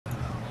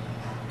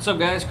What's up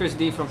guys, Chris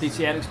D from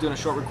PC-Addicts doing a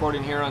short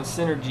recording here on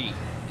Synergy.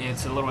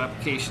 It's a little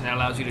application that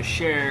allows you to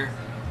share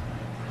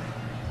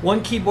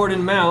one keyboard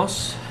and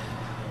mouse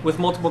with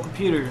multiple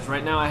computers.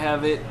 Right now I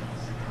have it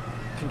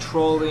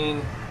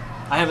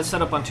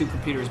set up on two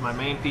computers. My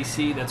main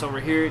PC that's over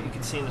here, you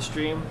can see in the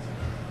stream.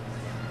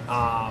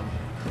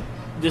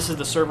 This is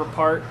the server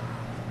part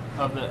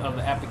of the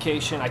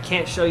application. I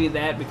can't show you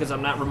that because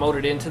I'm not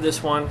remoted into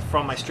this one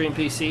from my stream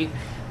PC,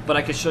 but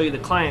I can show you the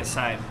client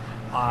side.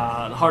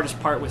 The hardest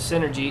part with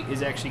Synergy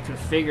is actually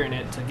configuring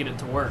it to get it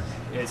to work.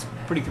 It's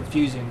pretty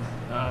confusing,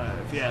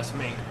 if you ask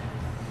me.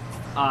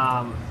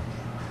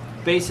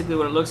 Basically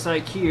what it looks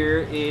like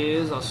here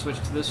is, I'll switch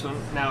to this one.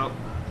 Now,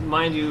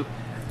 mind you,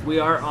 we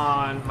are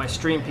on my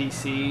stream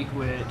PC,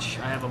 which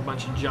I have a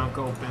bunch of junk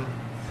open.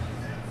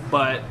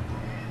 But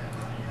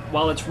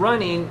while it's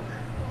running,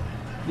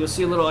 you'll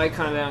see a little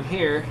icon down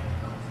here.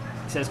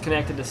 It says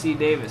connected to C.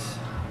 Davis.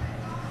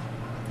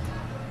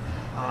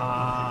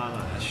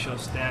 Show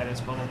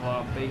status, blah blah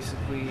blah.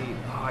 Basically,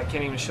 I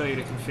can't even show you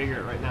to configure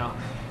it right now.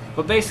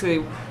 But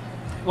basically,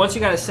 once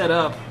you got it set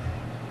up,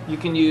 you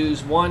can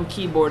use one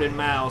keyboard and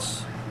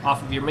mouse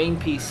off of your main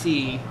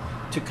PC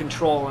to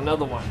control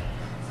another one.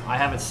 I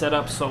have it set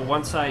up so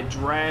once I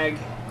drag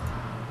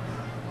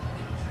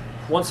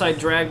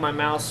my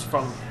mouse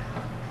from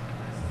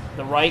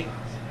the right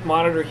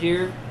monitor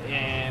here,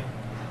 and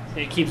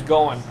it keeps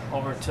going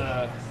over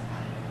to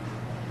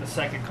the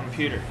second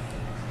computer.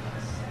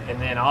 And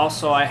then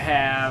also I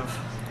have,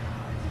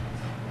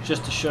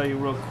 just to show you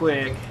real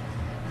quick,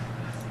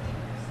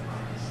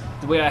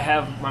 the way I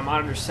have my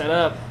monitor set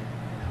up,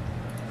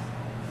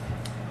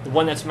 the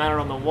one that's mounted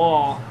on the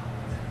wall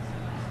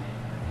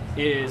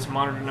is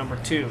monitor number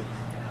 2.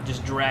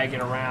 Just drag it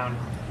around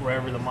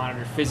wherever the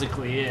monitor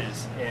physically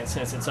is. And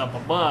since it's up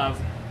above,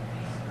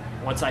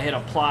 once I hit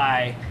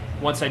apply,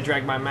 once I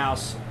drag my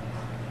mouse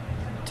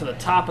to the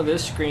top of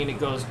this screen, it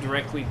goes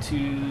directly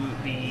to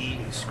the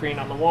screen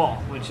on the wall,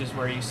 which is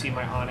where you see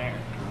my on air.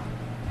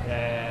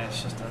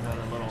 It's just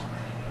another little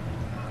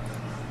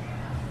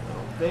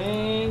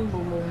thing.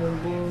 Boom, boom,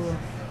 boom, boom.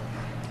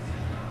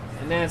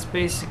 And that's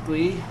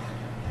basically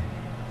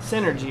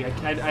Synergy.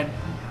 I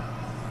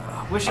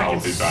wish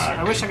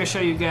I could show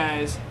you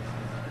guys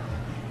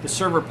the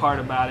server part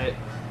about it,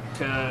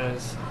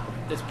 because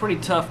it's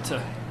pretty tough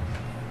to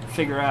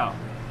figure out.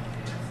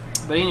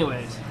 But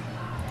anyways,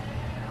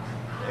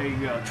 there you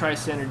go. Try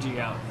Synergy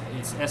out.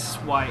 It's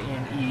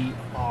Synergy.